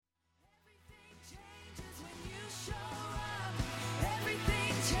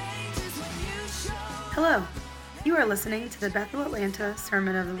Hello, you are listening to the Bethel Atlanta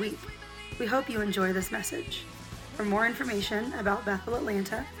Sermon of the Week. We hope you enjoy this message. For more information about Bethel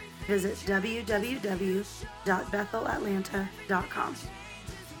Atlanta, visit www.bethelatlanta.com.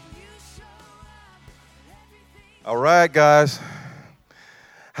 All right, guys.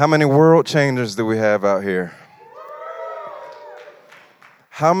 How many world changers do we have out here?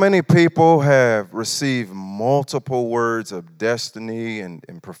 How many people have received multiple words of destiny and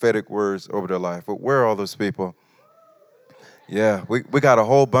prophetic words over their life? Where are all those people? Yeah, we got a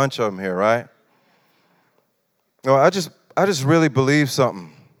whole bunch of them here, right? No, I just really believe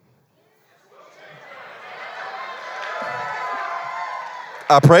something.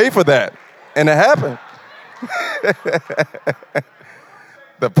 I prayed for that, and it happened.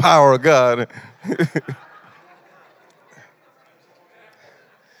 The power of God.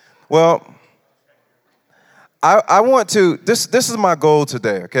 Well, I want to, this is my goal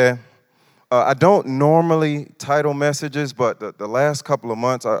today, okay? I don't normally title messages, but the last couple of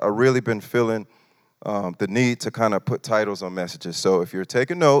months, I've really been feeling the need to kind of put titles on messages. So if you're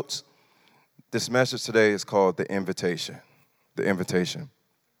taking notes, this message today is called The Invitation. The Invitation.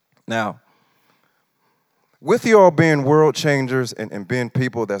 Now, with you all being world changers and being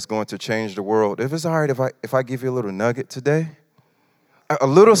people that's going to change the world, if it's all right if I give you a little nugget today, a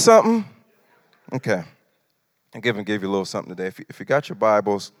little something, okay. I'm give you a little something today. If you got your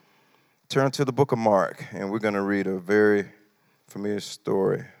Bibles, turn to the book of Mark, and we're going to read a very familiar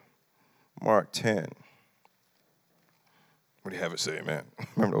story. Mark 10. What do you have it say, man?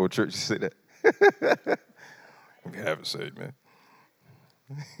 Remember the old church used to say that? What do you have it say, man?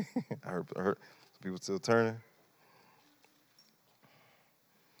 I heard people still turning.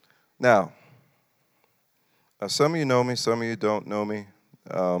 Now, some of you know me, some of you don't know me.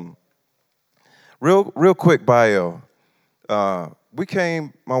 Real quick bio. My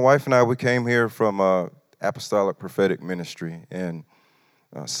wife and I came here from Apostolic Prophetic Ministry, and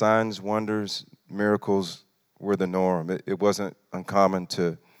signs, wonders, miracles were the norm. It wasn't uncommon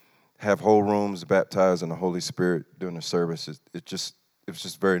to have whole rooms baptized in the Holy Spirit during the service. It was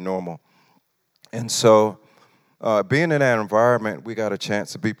just very normal. And so, being in that environment, we got a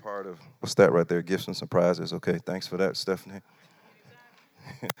chance to be part of, what's that right there? Gifts and surprises. Okay, thanks for that, Stephanie.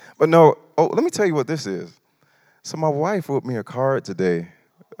 But no, let me tell you what this is. So my wife wrote me a card today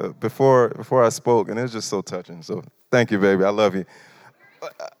before I spoke, and it was just so touching. So thank you, baby. I love you.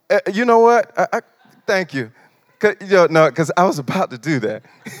 You know what? I thank you. Because I was about to do that.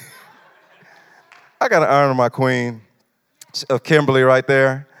 I got to honor my queen, of Kimberly right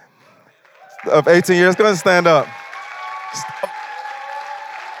there, of 18 years. Go ahead and stand up.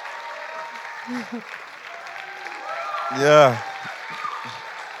 Yeah.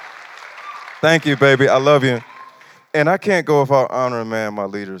 Thank you, baby. I love you. And I can't go without honoring, man, my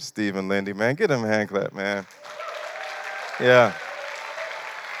leader, Steve and Lindy. Man, give them a hand clap, man. Yeah.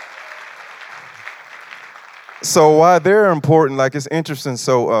 So why they're important, like it's interesting.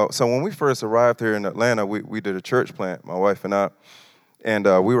 So when we first arrived here in Atlanta, we did a church plant, my wife and I, and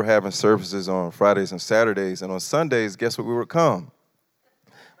we were having services on Fridays and Saturdays. And on Sundays, guess what we would come?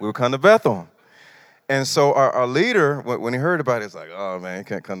 We would come to Bethel. And so our leader, when he heard about it, he's like, oh, man, you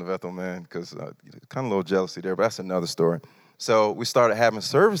can't come to Bethel, man, because kind of a little jealousy there, but that's another story. So we started having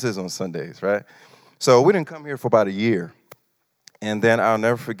services on Sundays, right? So we didn't come here for about a year. And then I'll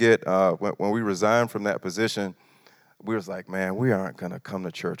never forget when we resigned from that position, we was like, man, we aren't going to come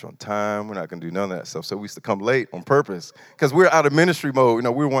to church on time. We're not going to do none of that stuff. So we used to come late on purpose because we're out of ministry mode.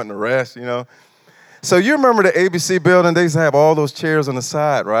 We were wanting to rest, So you remember the ABC building? They used to have all those chairs on the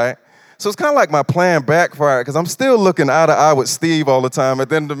side, right? So it's kind of like my plan backfired because I'm still looking eye to eye with Steve all the time at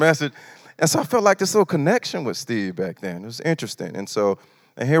the end of the message. And so I felt like this little connection with Steve back then. It was interesting. And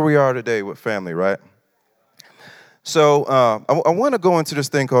here we are today with family, right? So I want to go into this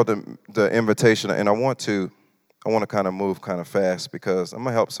thing called the invitation, and I want to kind of move kind of fast because I'm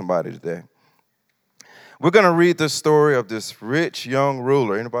going to help somebody today. We're going to read the story of this rich young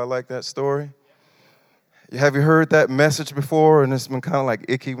ruler. Anybody like that story? Have you heard that message before? And it's been kind of like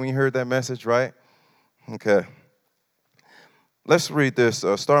icky when you heard that message, right? Okay. Let's read this,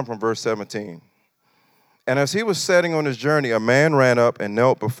 starting from verse 17. And as he was setting on his journey, a man ran up and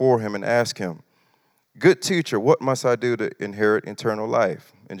knelt before him and asked him, good teacher, what must I do to inherit eternal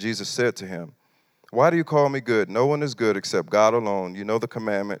life? And Jesus said to him, why do you call me good? No one is good except God alone. You know the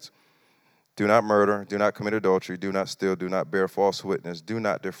commandments. Do not murder, do not commit adultery, do not steal, do not bear false witness, do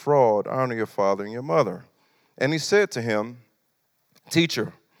not defraud, honor your father and your mother. And he said to him,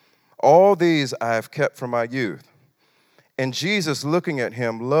 teacher, all these I have kept from my youth. And Jesus, looking at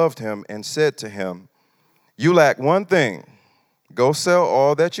him, loved him and said to him, you lack one thing. Go sell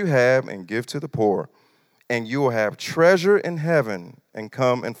all that you have and give to the poor, and you will have treasure in heaven, and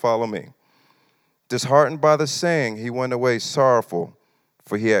come and follow me. Disheartened by the saying, he went away sorrowful,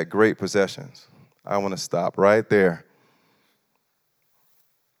 for he had great possessions. I want to stop right there.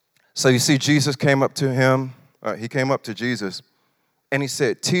 So you see, Jesus came up to him. He came up to Jesus, and he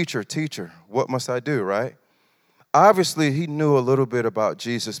said, teacher, teacher, what must I do, right? Obviously, he knew a little bit about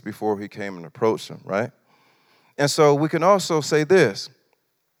Jesus before he came and approached him, right? And so we can also say this,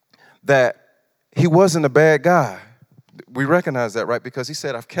 that he wasn't a bad guy. We recognize that, right? Because he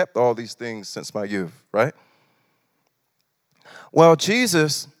said, I've kept all these things since my youth, right? Well,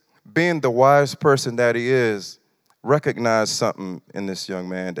 Jesus, being the wise person that he is, recognized something in this young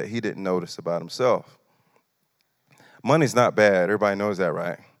man that he didn't notice about himself. Money's not bad. Everybody knows that,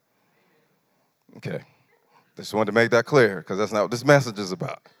 right? Okay. Just wanted to make that clear because that's not what this message is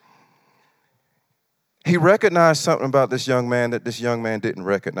about. He recognized something about this young man that this young man didn't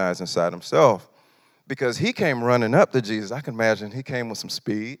recognize inside himself, because he came running up to Jesus. I can imagine he came with some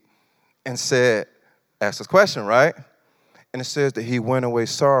speed and said, asked this question, right? And it says that he went away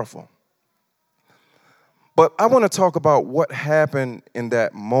sorrowful. But I want to talk about what happened in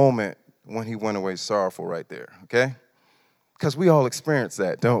that moment when he went away sorrowful right there, okay? Because we all experience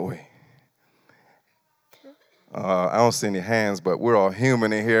that, don't we? I don't see any hands, but we're all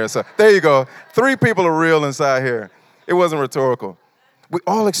human in here. So there you go. 3 people are real inside here. It wasn't rhetorical. We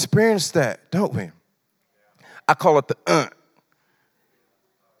all experience that, don't we? I call it the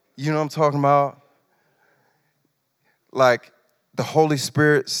You know what I'm talking about? Like the Holy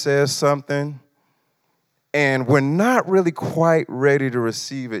Spirit says something, and we're not really quite ready to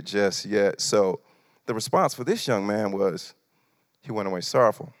receive it just yet. So the response for this young man was, he went away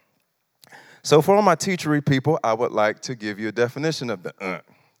sorrowful. So for all my teachery people, I would like to give you a definition of the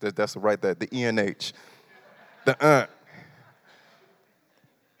That's right there, the ENH. The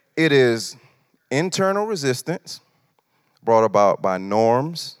It is internal resistance brought about by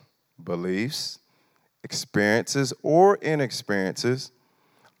norms, beliefs, experiences or inexperiences,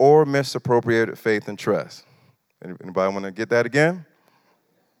 or misappropriated faith and trust. Anybody want to get that again?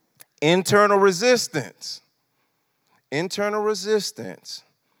 Internal resistance. Internal resistance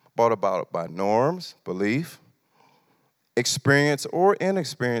brought about by norms, belief, experience or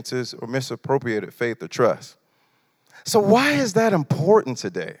inexperiences, or misappropriated faith or trust. So why is that important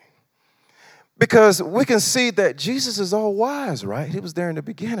today? Because we can see that Jesus is all wise, right? He was there in the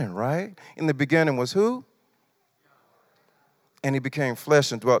beginning, right? In the beginning was who? And he became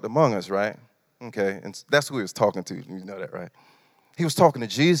flesh and dwelt among us, right? Okay, and that's who he was talking to. You know that, right? He was talking to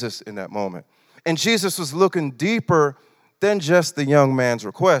Jesus in that moment. And Jesus was looking deeper than just the young man's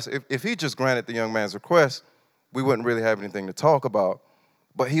request. If he just granted the young man's request, we wouldn't really have anything to talk about.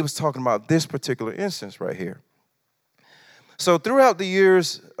 But he was talking about this particular instance right here. So throughout the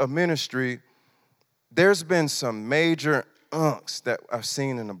years of ministry, there's been some major unks that I've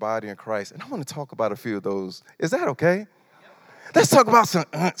seen in the body of Christ. And I want to talk about a few of those. Is that okay? Let's talk about some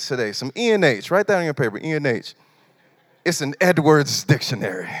unks today, some ENH. Write that on your paper, ENH. It's an Edwards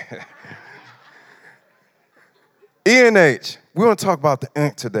dictionary. ENH, we want to talk about the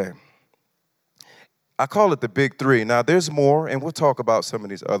unk today. I call it the big 3. Now, there's more, and we'll talk about some of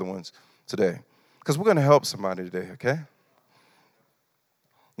these other ones today because we're going to help somebody today, okay?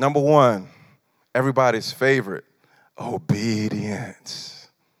 Number 1, everybody's favorite, obedience.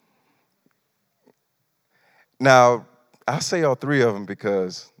 Now, I'll say all 3 of them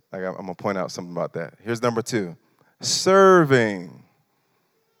because I'm going to point out something about that. Here's number 2, serving.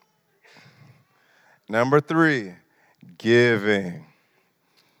 Number 3, giving.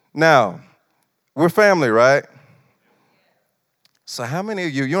 Now, we're family, right? So how many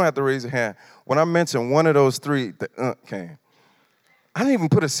of you don't have to raise your hand. When I mentioned one of those 3, the came. I didn't even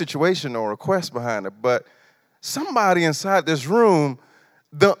put a situation or request behind it, but somebody inside this room,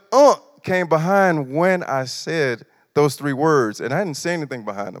 the came behind when I said those 3 words, and I didn't say anything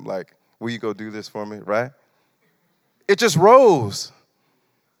behind them, like, will you go do this for me, right? It just rose.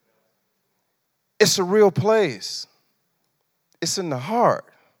 It's a real place. It's in the heart.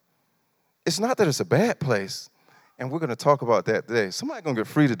 It's not that it's a bad place, and we're going to talk about that today. Somebody's going to get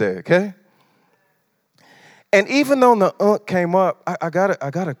free today, okay? And even though the came up, I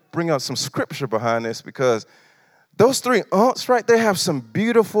gotta bring out some scripture behind this because those 3 right there have some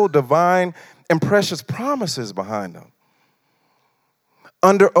beautiful, divine, and precious promises behind them.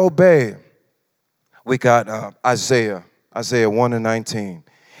 Under obey, we got Isaiah 1:19.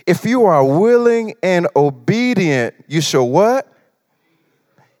 If you are willing and obedient, you shall what?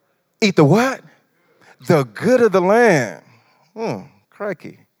 Eat the what? The good of the land.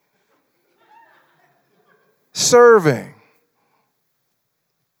 Crikey. Serving.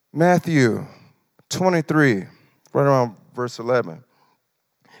 Matthew 23, right around verse 11.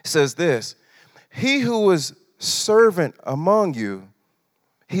 It says this, he who is servant among you,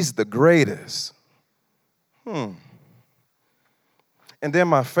 he's the greatest. And then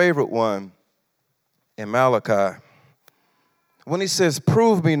my favorite one in Malachi, when he says,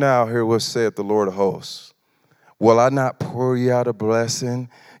 prove me now, hear what saith the Lord of hosts. Will I not pour you out a blessing?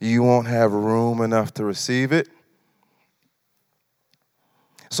 You won't have room enough to receive it.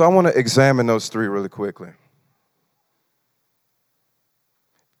 So I want to examine those three really quickly.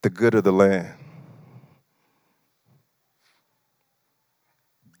 The good of the land.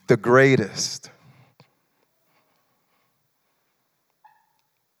 The greatest.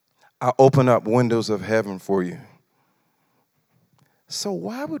 I open up windows of heaven for you. So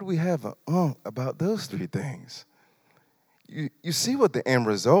why would we have an about those three things? You see what the end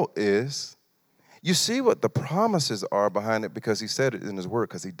result is. You see what the promises are behind it because he said it in his word,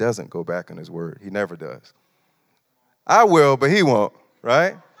 because he doesn't go back on his word. He never does. I will, but he won't,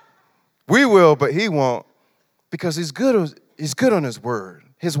 right? We will, but he won't, because he's good on his word.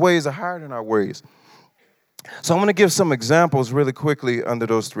 His ways are higher than our ways. So I'm going to give some examples really quickly under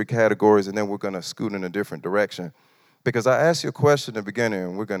those three categories, and then we're going to scoot in a different direction. Because I asked you a question in the beginning,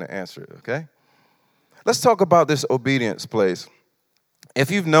 and we're going to answer it, okay? Let's talk about this obedience place. If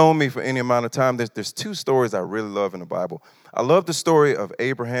you've known me for any amount of time, there's two stories I really love in the Bible. I love the story of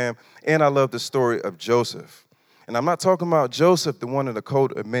Abraham, and I love the story of Joseph. And I'm not talking about Joseph, the one in the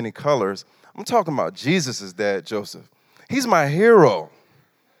coat of many colors. I'm talking about Jesus' dad, Joseph. He's my hero.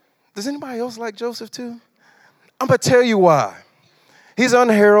 Does anybody else like Joseph too? I'm going to tell you why. He's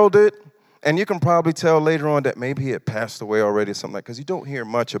unheralded, and you can probably tell later on that maybe he had passed away already or something like that, because you don't hear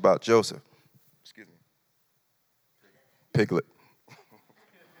much about Joseph. Excuse me. Piglet.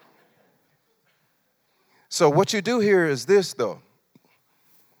 So what you do here is this, though.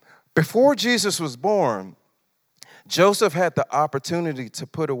 Before Jesus was born, Joseph had the opportunity to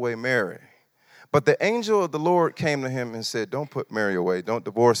put away Mary. But the angel of the Lord came to him and said, don't put Mary away, don't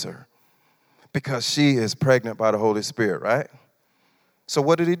divorce her, because she is pregnant by the Holy Spirit, right? So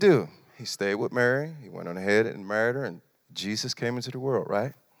what did he do? He stayed with Mary, he went on ahead and married her, and Jesus came into the world,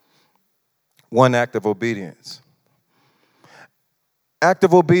 right? One act of obedience. Act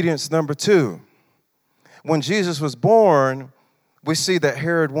of obedience number 2. When Jesus was born, we see that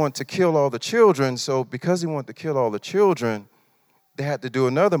Herod wanted to kill all the children, so because he wanted to kill all the children, they had to do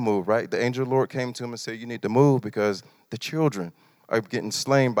another move, right? The angel of the Lord came to him and said, you need to move because the children are getting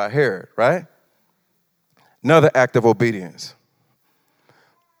slain by Herod, right? Another act of obedience.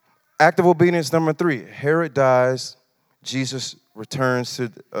 Act of obedience number 3. Herod dies. Jesus returns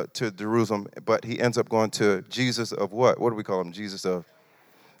to Jerusalem, but he ends up going to Jesus of what? What do we call him? Jesus of.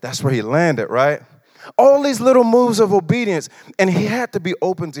 That's where he landed, right? All these little moves of obedience, and he had to be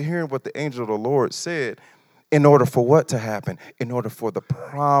open to hearing what the angel of the Lord said in order for what to happen? In order for the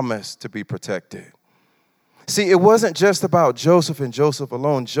promise to be protected. See, it wasn't just about Joseph and Joseph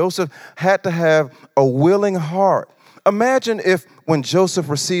alone. Joseph had to have a willing heart. Imagine if when Joseph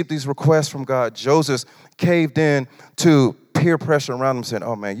received these requests from God, Joseph caved in to peer pressure around him saying,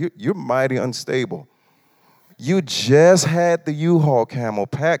 oh man, you're mighty unstable. You just had the U-Haul camel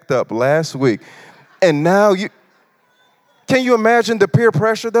packed up last week. And now can you imagine the peer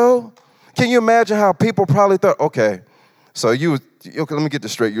pressure though? Can you imagine how people probably thought, okay, so let me get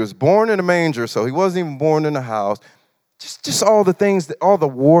this straight. You was born in a manger, so he wasn't even born in a house. Just all the things, all the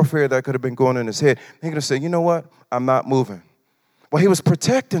warfare that could have been going in his head. He's going to say, you know what? I'm not moving. Well, he was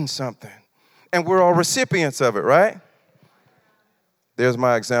protecting something, and we're all recipients of it, right? There's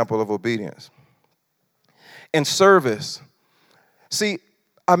my example of obedience. In service, see,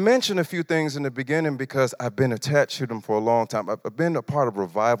 I mentioned a few things in the beginning because I've been attached to them for a long time. I've been a part of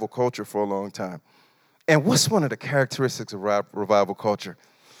revival culture for a long time. And what's one of the characteristics of revival culture?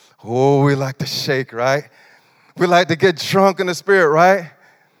 Oh, we like to shake, right? We like to get drunk in the spirit, right?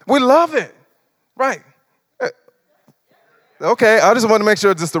 We love it, right? Okay, I just want to make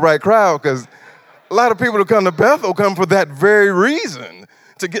sure it's just the right crowd because a lot of people who come to Bethel come for that very reason,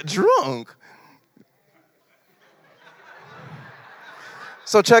 to get drunk.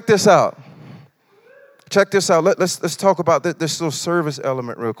 So check this out. Check this out. Let's talk about this little service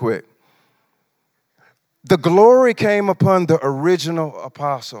element real quick. The glory came upon the original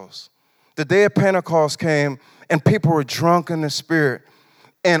apostles. The day of Pentecost came, and people were drunk in the Spirit.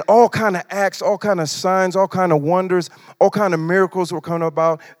 And all kind of acts, all kind of signs, all kind of wonders, all kind of miracles were coming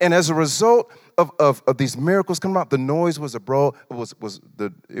about. And as a result of these miracles coming out, the noise was abroad.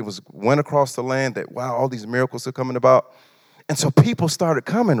 It went across the land that, wow, all these miracles are coming about. And so people started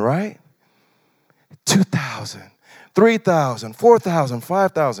coming, right? 2,000, 3,000, 4,000,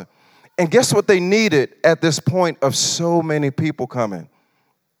 5,000. And guess what they needed at this point of so many people coming?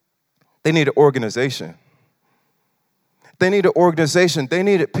 They needed organization. They needed organization. They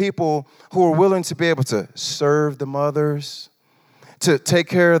needed people who were willing to be able to serve the mothers, to take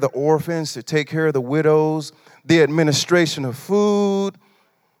care of the orphans, to take care of the widows, the administration of food.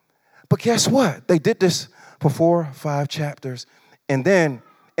 But guess what? They did this for 4 or 5 chapters. And then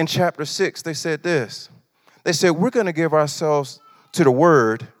in chapter 6, they said this. They said, we're going to give ourselves to the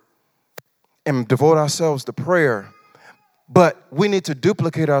word and devote ourselves to prayer. But we need to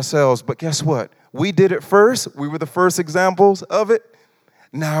duplicate ourselves. But guess what? We did it first. We were the first examples of it.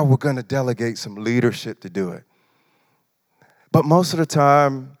 Now we're going to delegate some leadership to do it. But most of the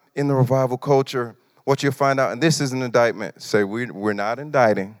time in the revival culture, what you'll find out, and this is an indictment. Say, we're not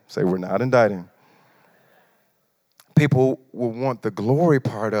indicting. Say, we're not indicting. People will want the glory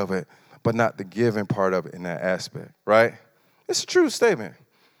part of it, but not the giving part of it in that aspect, right? It's a true statement.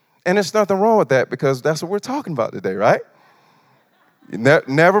 And there's nothing wrong with that because that's what we're talking about today, right? You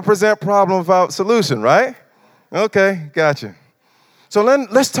never present problem without solution, right? Okay, gotcha. So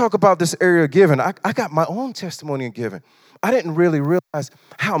let's talk about this area of giving. I got my own testimony in giving. I didn't really realize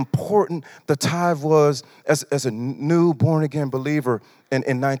how important the tithe was as a new born-again believer in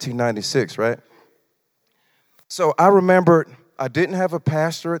 1996, right? So I remembered I didn't have a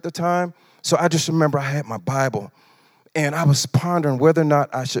pastor at the time, so I just remember I had my Bible, and I was pondering whether or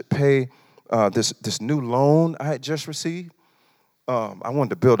not I should pay this new loan I had just received. I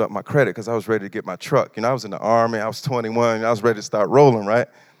wanted to build up my credit because I was ready to get my truck. You know, I was in the Army, I was 21, and I was ready to start rolling, right?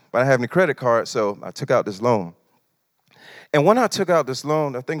 But I didn't have any credit cards, so I took out this loan. And when I took out this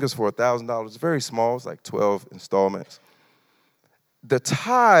loan, I think it was for $1,000. It's very small. It's like 12 installments. The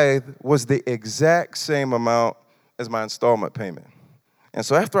tithe was the exact same amount as my installment payment. And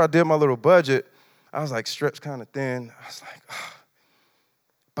so after I did my little budget, I was like stretched kind of thin. I was like, oh.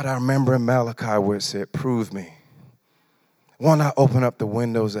 But I remember in Malachi where it said, prove me. Won't I open up the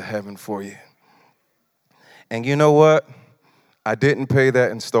windows of heaven for you? And you know what? I didn't pay that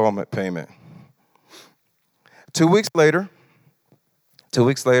installment payment. 2 weeks later,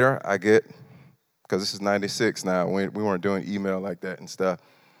 I get, because this is 96 now, we weren't doing email like that and stuff.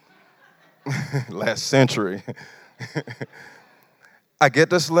 Last century. I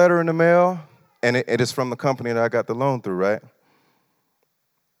get this letter in the mail, and it is from the company that I got the loan through, right?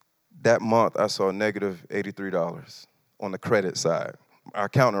 That month, I saw negative $83 on the credit side. Our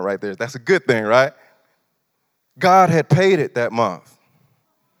accountant right there, that's a good thing, right? God had paid it that month.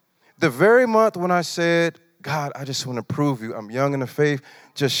 The very month when I said, God, I just want to prove you. I'm young in the faith.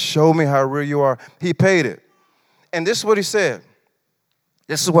 Just show me how real you are. He paid it. And this is what he said.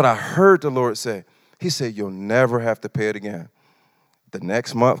 This is what I heard the Lord say. He said, you'll never have to pay it again. The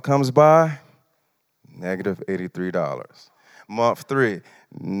next month comes by, negative $83. Month 3,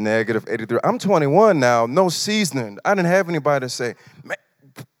 negative $83. I'm 21 now, no seasoning. I didn't have anybody to say,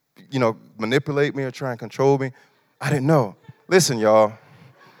 manipulate me or try and control me. I didn't know. Listen, y'all.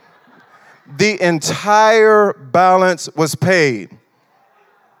 The entire balance was paid.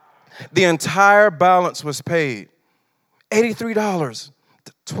 The entire balance was paid. $83,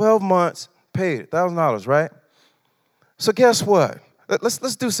 12 months paid, $1,000, right? So guess what?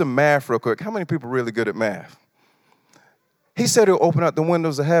 Let's do some math real quick. How many people are really good at math? He said he'll open up the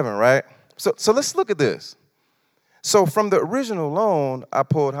windows of heaven, right? So let's look at this. So from the original loan, I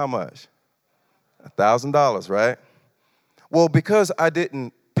pulled how much? $1,000, right? Well, because I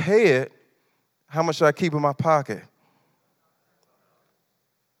didn't pay it, how much should I keep in my pocket?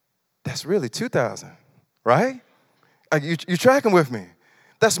 That's really $2,000, right? You tracking with me?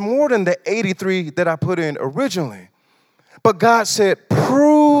 That's more than the 83 that I put in originally. But God said,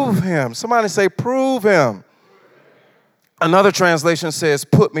 prove him. Somebody say, prove him. Another translation says,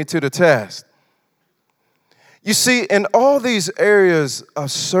 put me to the test. You see, in all these areas of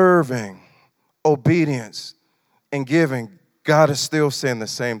serving, obedience, and giving, God is still saying the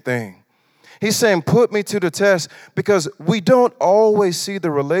same thing. He's saying, put me to the test, because we don't always see the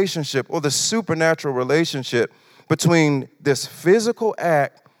relationship or the supernatural relationship between this physical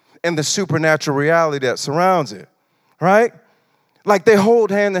act and the supernatural reality that surrounds it, right? Like they hold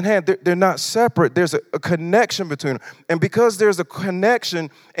hand in hand. They're not separate. There's a connection between them. And because there's a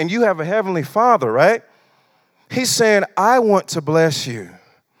connection and you have a heavenly Father, right? He's saying, I want to bless you.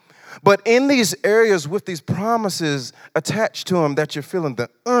 But in these areas with these promises attached to them that you're feeling the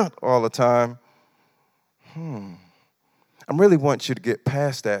all the time, I really want you to get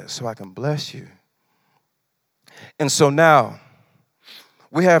past that so I can bless you. And so now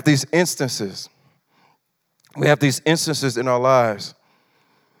we have these instances. We have these instances in our lives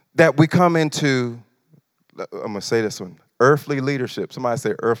that we come into, I'm going to say this one, Earthly leadership. Somebody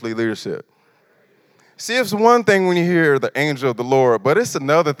say earthly leadership. See, it's one thing when you hear the angel of the Lord, but it's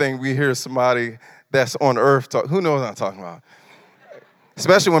another thing we hear somebody that's on earth talk. Who knows what I'm talking about?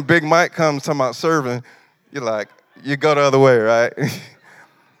 Especially when Big Mike comes talking about serving, you're like, you go the other way, right?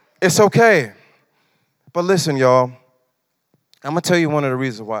 It's okay. But listen, y'all, I'm going to tell you one of the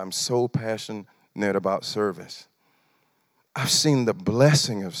reasons why I'm so passionate about service. I've seen the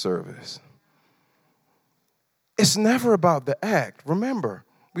blessing of service. It's never about the act. Remember,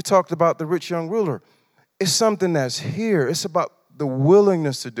 we talked about the rich young ruler. It's something that's here. It's about the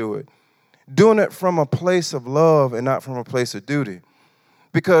willingness to do it. Doing it from a place of love and not from a place of duty.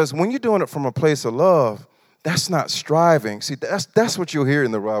 Because when you're doing it from a place of love, that's not striving. See, that's what you'll hear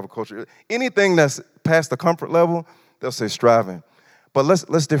in the rival culture. Anything that's past the comfort level, they'll say striving. But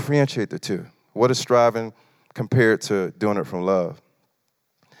let's differentiate the two. What is striving compared to doing it from love?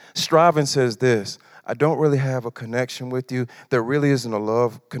 Striving says this: I don't really have a connection with you. There really isn't a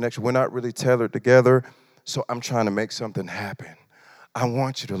love connection. We're not really tethered together, so I'm trying to make something happen. I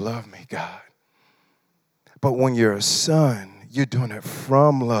want you to love me, God. But when you're a son, you're doing it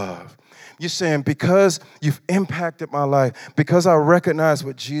from love. You're saying, because you've impacted my life, because I recognize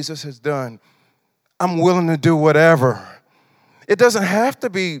what Jesus has done, I'm willing to do whatever. It doesn't have to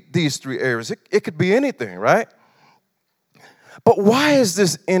be these three areas. It could be anything, right? But why is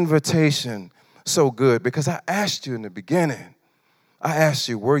this invitation so good? Because I asked you in the beginning. I asked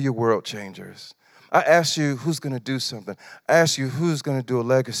you, were you world changers? I asked you, who's going to do something? I asked you, who's going to do a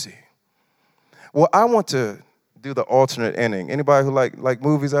legacy? Well, I want to do the alternate ending. Anybody who like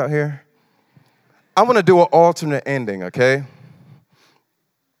movies out here? I want to do an alternate ending, okay?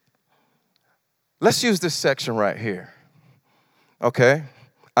 Let's use this section right here, okay?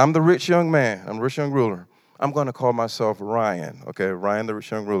 I'm the rich young man. I'm the rich young ruler. I'm going to call myself Ryan, okay? Ryan, the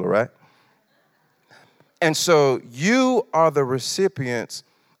rich young ruler, right? And so you are the recipients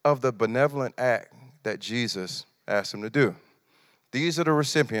of the benevolent act that Jesus asked him to do. These are the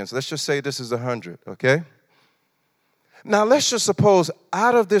recipients. Let's just say this is 100, okay? Now, let's just suppose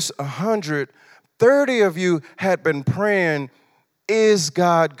out of this 100, 30 of you had been praying, is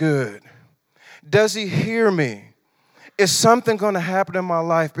God good? Does he hear me? Is something going to happen in my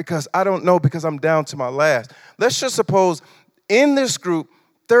life? Because I don't know, because I'm down to my last. Let's just suppose in this group,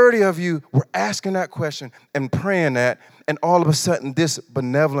 30 of you were asking that question and praying that, and all of a sudden this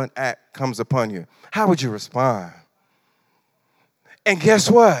benevolent act comes upon you. How would you respond? And guess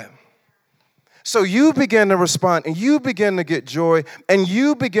what? So you begin to respond, and you begin to get joy, and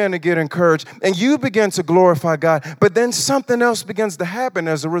you begin to get encouraged, and you begin to glorify God. But then something else begins to happen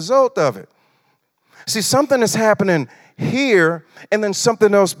as a result of it. See, something is happening here, and then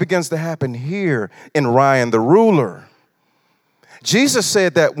something else begins to happen here in Ryan the ruler. Jesus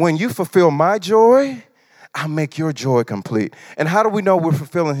said that when you fulfill my joy, I'll make your joy complete. And how do we know we're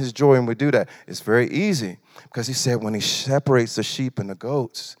fulfilling his joy and we do that? It's very easy, because he said when he separates the sheep and the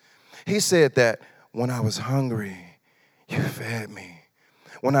goats, he said that when I was hungry, you fed me.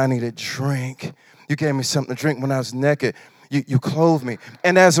 When I needed drink, you gave me something to drink. When I was naked, you clothed me.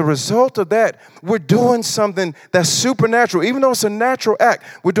 And as a result of that, we're doing something that's supernatural. Even though it's a natural act,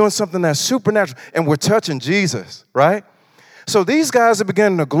 we're doing something that's supernatural, and we're touching Jesus, right? So these guys are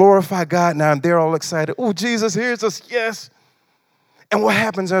beginning to glorify God now, and they're all excited. Oh, Jesus hears us, yes. And what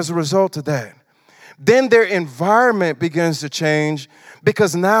happens as a result of that? Then their environment begins to change,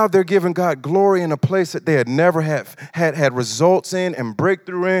 because now they're giving God glory in a place that they had never had results in and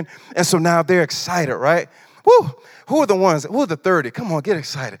breakthrough in. And so now they're excited, right? Woo! Who are the ones? Who are the 30? Come on, get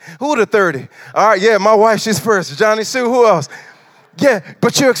excited. Who are the 30? All right, yeah, my wife, she's first. Johnny Sue, who else? Yeah,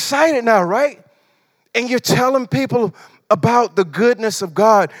 but you're excited now, right? And you're telling people about the goodness of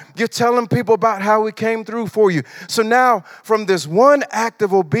God. You're telling people about how he came through for you. So now, from this one act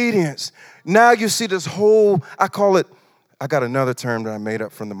of obedience, now you see this whole, I got another term that I made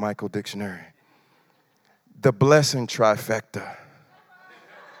up from the Michael Dictionary. The blessing trifecta.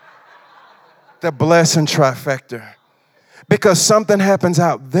 The blessing trifecta. Because something happens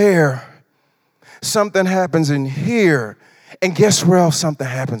out there, something happens in here, and guess where else something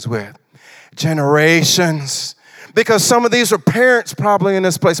happens with? Generations. Because some of these are parents probably in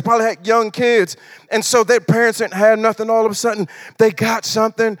this place, probably had young kids. And so their parents didn't have nothing. All of a sudden, they got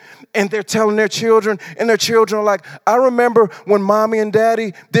something, and they're telling their children, and their children are like, I remember when mommy and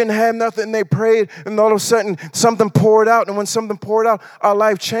daddy didn't have nothing, and they prayed, and all of a sudden, something poured out. And when something poured out, our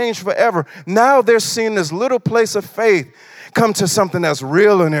life changed forever. Now they're seeing this little place of faith come to something that's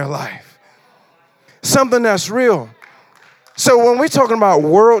real in their life. Something that's real. So when we're talking about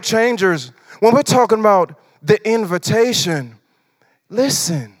world changers, when we're talking about the invitation,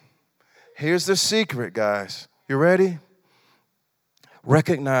 listen, here's the secret, guys. You ready?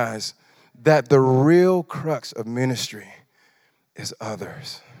 recognize that the real crux of ministry is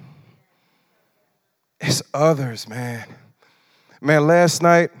others. It's others, man. Man, last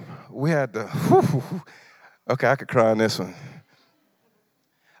night we had okay, I could cry on this one.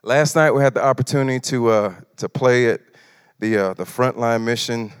 Last night we had the opportunity to play at the Frontline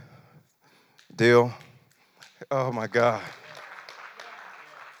Mission deal. Oh my God.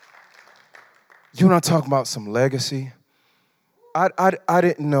 You want to talk about some legacy? I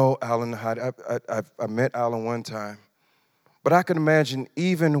didn't know Alan Hyde. I met Alan one time. But I can imagine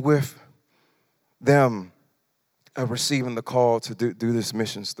even with them receiving the call to do this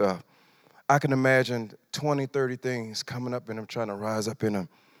mission stuff, I can imagine 20, 30 things coming up in them, trying to rise up in them,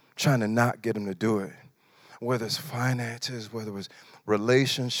 trying to not get them to do it. Whether it's finances, whether it was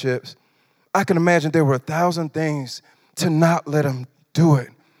relationships. I can imagine there were 1,000 things to not let them do it.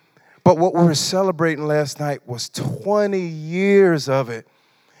 But what we were celebrating last night was 20 years of it.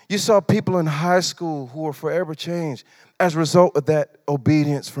 You saw people in high school who were forever changed as a result of that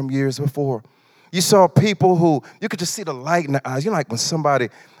obedience from years before. You saw people who, you could just see the light in their eyes. You know, like when somebody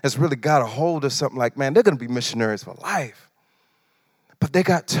has really got a hold of something, like, man, they're going to be missionaries for life. But they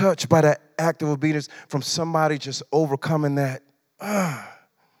got touched by that act of obedience from somebody just overcoming that.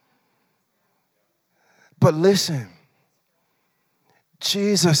 But listen,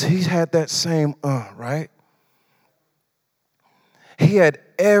 Jesus, he had that same right? He had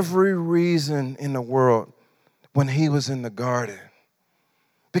every reason in the world when he was in the garden.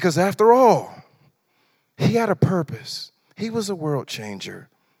 Because after all, he had a purpose. He was a world changer.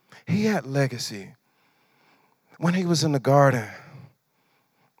 He had legacy. When he was in the garden,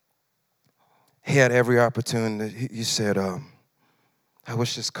 he had every opportunity. He said, I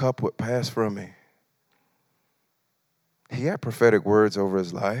wish this cup would pass from me. He had prophetic words over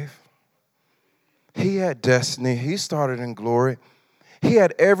his life. He had destiny. He started in glory. He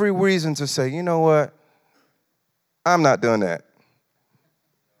had every reason to say, you know what? I'm not doing that.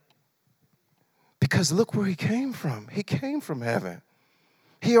 Because look where he came from. He came from heaven.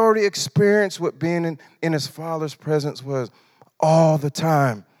 He already experienced what being in his Father's presence was all the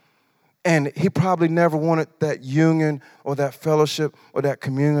time. And he probably never wanted that union or that fellowship or that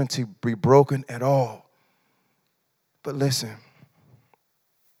communion to be broken at all. But listen,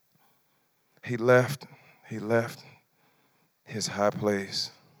 he left his high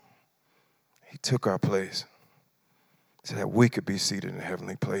place. He took our place so that we could be seated in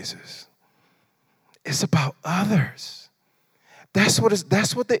heavenly places. It's about others. That's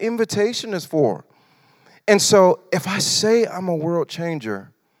what the invitation is for. And so if I say I'm a world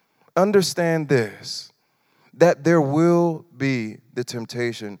changer, understand this, that there will be the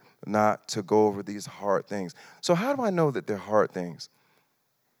temptation not to go over these hard things. So how do I know that they're hard things?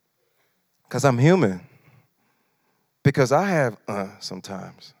 Because I'm human. Because I have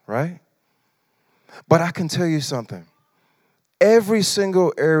sometimes, right? But I can tell you something. Every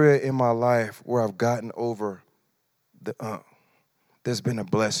single area in my life where I've gotten over the there's been a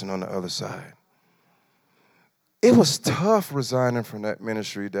blessing on the other side. It was tough resigning from that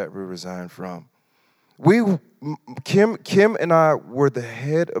ministry that we resigned from. Kim and I were the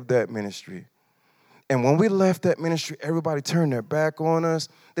head of that ministry. And when we left that ministry, everybody turned their back on us.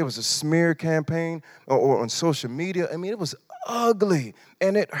 There was a smear campaign or on social media. I mean, it was ugly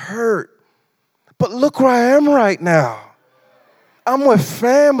and it hurt. But look where I am right now. I'm with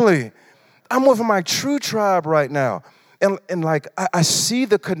family. I'm with my true tribe right now. And like, I see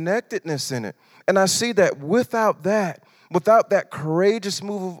the connectedness in it. And I see that without that courageous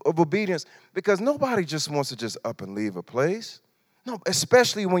move of obedience, because nobody just wants to just up and leave a place. No,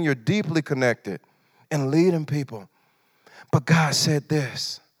 especially when you're deeply connected and leading people. But God said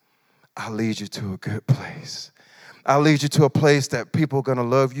this, I'll lead you to a good place. I'll lead you to a place that people are going to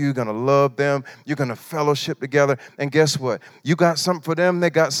love you, going to love them. You're going to fellowship together. And guess what? You got something for them, they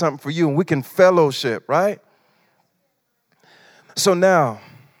got something for you, and we can fellowship, right? So now,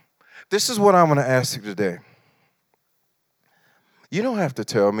 this is what I'm going to ask you today. You don't have to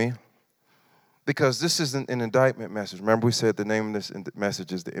tell me, because this isn't an indictment message. Remember, we said the name of this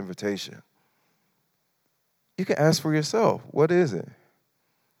message is the invitation. You can ask for yourself. What is it?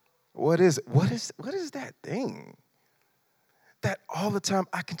 What is it? What is that thing that all the time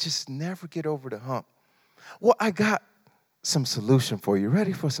I can just never get over the hump? Well, I got some solution for you.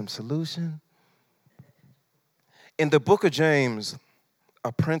 Ready for some solution? In the book of James,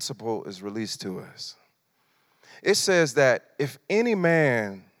 a principle is released to us. It says that if any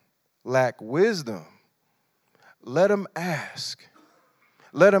man lack wisdom, let him ask.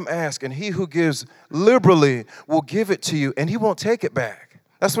 Let him ask, and he who gives liberally will give it to you, and he won't take it back.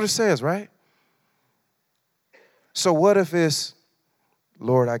 That's what it says, right? So what if it's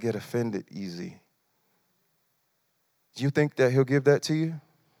Lord, I get offended easy. Do you think that he'll give that to you?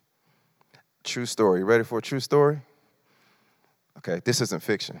 True story. You ready for a true story? Okay, this isn't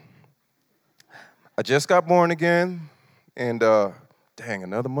fiction. I just got born again, and dang,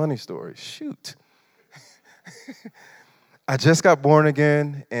 another money story. Shoot. I just got born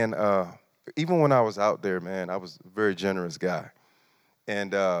again, and even when I was out there, man, I was a very generous guy.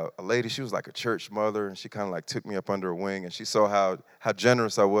 And a lady, she was like a church mother, and she kind of like took me up under her wing, and she saw how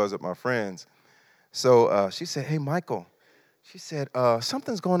generous I was with my friends. So she said, hey, Michael, she said,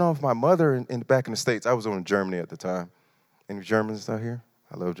 something's going on with my mother back in the States. I was over in Germany at the time. Any Germans out here?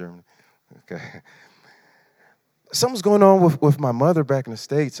 I love Germany. Okay. Something's going on with my mother back in the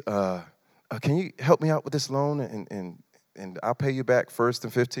States. Can you help me out with this loan? And I'll pay you back first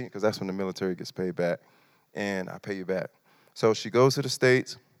and 15th, because that's when the military gets paid back. And I'll pay you back. So she goes to the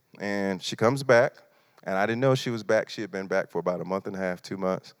States, and she comes back. And I didn't know she was back. She had been back for about a month and a half, 2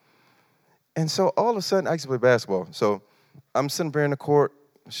 months. And so all of a sudden, I used to play basketball. So I'm sitting there in the court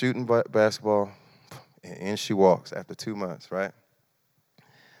shooting basketball, and in she walks after 2 months, right?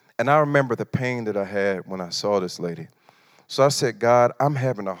 And I remember the pain that I had when I saw this lady. So I said, God, I'm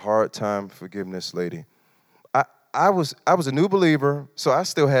having a hard time forgiving this lady. I was a new believer, so I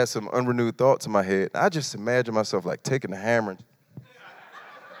still had some unrenewed thoughts in my head. I just imagined myself like taking the hammer and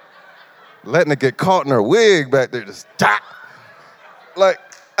letting it get caught in her wig back there, just tap. Like,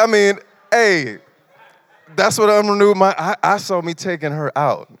 I mean, hey, that's what unrenewed I saw me taking her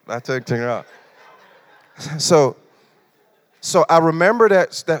out. I taking her out. So I remember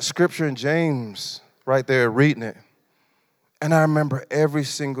that scripture in James right there, reading it. And I remember every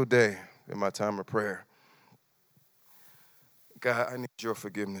single day in my time of prayer, God, I need your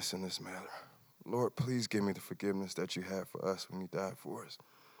forgiveness in this matter. Lord, please give me the forgiveness that you had for us when you died for us.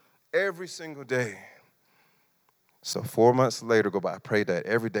 Every single day. So 4 months later go by, I prayed that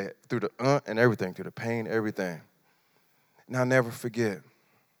every day, through the and everything, through the pain, everything. And I'll never forget.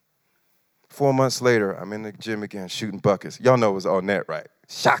 4 months later, I'm in the gym again, shooting buckets. Y'all know it was on net, right?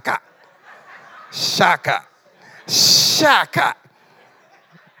 Shaka. Shaka. Shaka.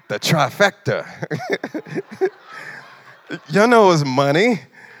 The trifecta. Y'all know it was money.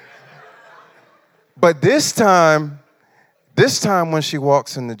 But this time when she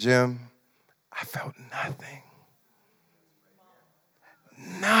walks in the gym, I felt nothing.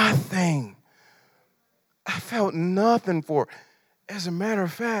 Nothing. I felt nothing for her. As a matter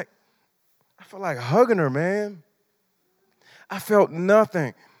of fact, I felt like hugging her, man. I felt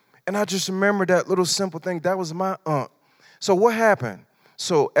nothing. And I just remember that little simple thing. That was my aunt. So what happened?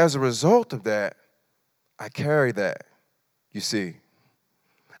 So as a result of that, I carry that, you see.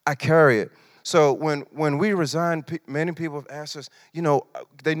 I carry it. So when we resigned, many people have asked us, you know,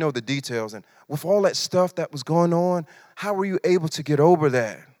 they know the details. And with all that stuff that was going on, how were you able to get over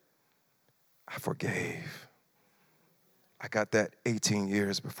that? I forgave. I got that 18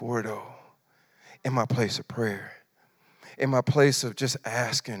 years before it all. In my place of prayer. In my place of just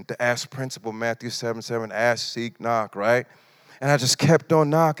asking, the ask principle, Matthew 7:7, ask, seek, knock, right? And I just kept on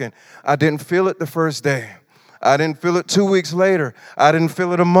knocking. I didn't feel it the first day. I didn't feel it 2 weeks later. I didn't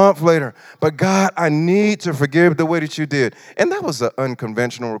feel it a month later. But God, I need to forgive the way that you did. And that was an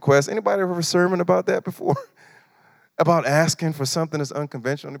unconventional request. Anybody ever heard a sermon about that before? About asking for something that's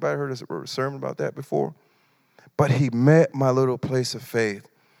unconventional? Anybody heard a sermon about that before? But he met my little place of faith.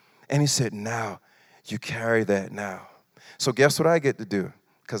 And he said, now, you carry that now. So guess what I get to do?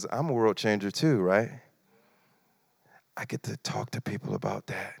 Because I'm a world changer too, right? I get to talk to people about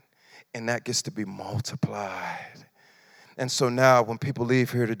that. And that gets to be multiplied. And so now when people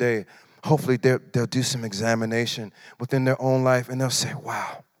leave here today, hopefully they'll do some examination within their own life. And they'll say,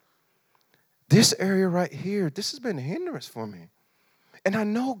 wow, this area right here, this has been a hindrance for me. And I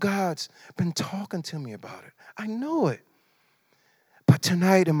know God's been talking to me about it. I know it. But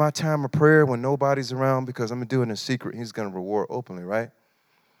tonight in my time of prayer when nobody's around, because I'm going to do it in secret, he's going to reward openly, right?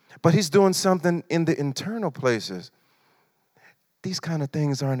 But he's doing something in the internal places. These kind of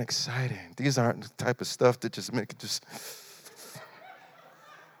things aren't exciting. These aren't the type of stuff that just make it just...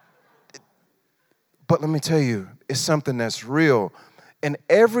 But let me tell you, it's something that's real. And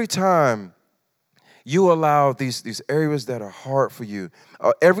every time you allow these areas that are hard for you,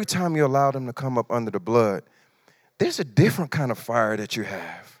 every time you allow them to come up under the blood, there's a different kind of fire that you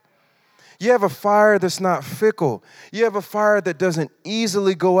have. You have a fire that's not fickle. You have a fire that doesn't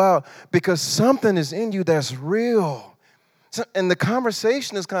easily go out because something is in you that's real. So, and the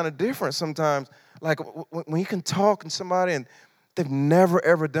conversation is kind of different sometimes. Like when you can talk to somebody and they've never,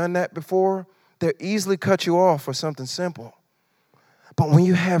 ever done that before, they'll easily cut you off for something simple. But when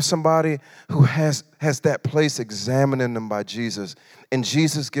you have somebody who has that place examining them by Jesus, and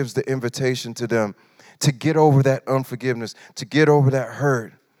Jesus gives the invitation to them to get over that unforgiveness, to get over that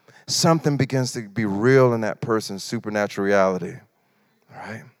hurt, something begins to be real in that person's supernatural reality. All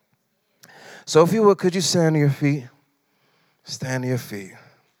right? So if you would, could you stand to your feet? Stand to your feet.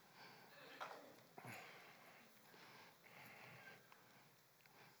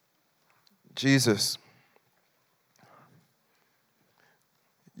 Jesus,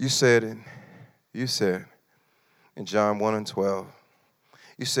 you said in John 1:12,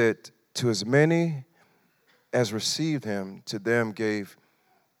 you said, to as many as received him, to them gave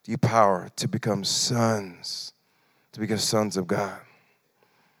you power to become sons of God.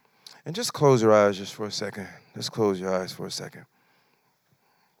 And just close your eyes just for a second. Just close your eyes for a second.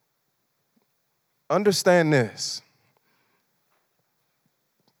 Understand this,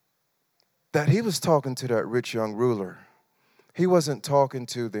 that he was talking to that rich young ruler. He wasn't talking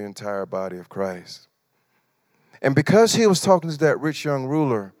to the entire body of Christ. And because he was talking to that rich young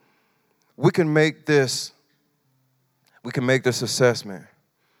ruler, we can make this assessment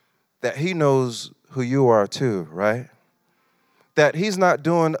that he knows who you are too, right? That he's not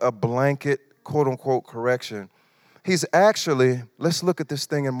doing a blanket, quote unquote, correction. He's actually, let's look at this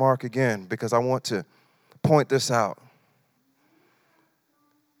thing in Mark again, because I want to point this out.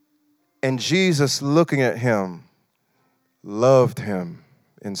 And Jesus, looking at him, loved him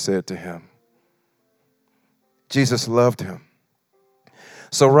and said to him, Jesus loved him.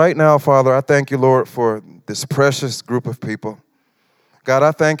 So right now, Father, I thank you, Lord, for this precious group of people. God,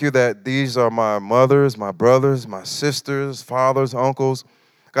 I thank you that these are my mothers, my brothers, my sisters, fathers, uncles.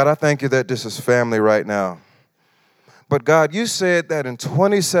 God, I thank you that this is family right now. But God, you said that in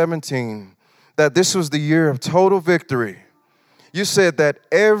 2017, that this was the year of total victory. You said that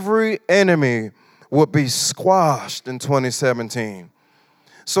every enemy would be squashed in 2017.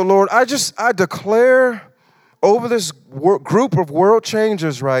 So Lord, I declare over this group of world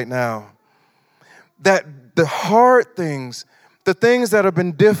changers right now that the hard things, the things that have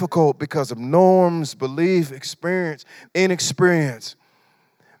been difficult because of norms, belief, experience, inexperience,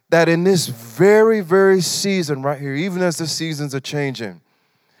 that in this very, very season right here, even as the seasons are changing,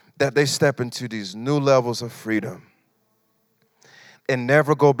 that they step into these new levels of freedom and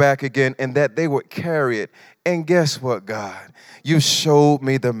never go back again, and that they would carry it. And guess what, God? You showed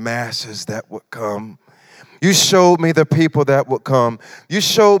me the masses that would come. You showed me the people that would come. You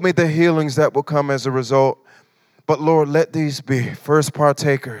showed me the healings that would come as a result. But Lord, let these be first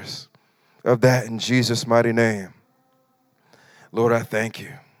partakers of that in Jesus' mighty name. Lord, I thank you.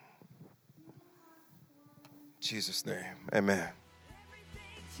 In Jesus' name, amen.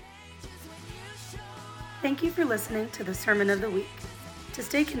 Thank you for listening to the Sermon of the Week. To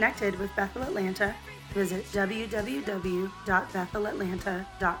stay connected with Bethel Atlanta, visit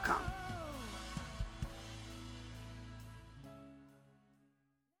www.bethelatlanta.com.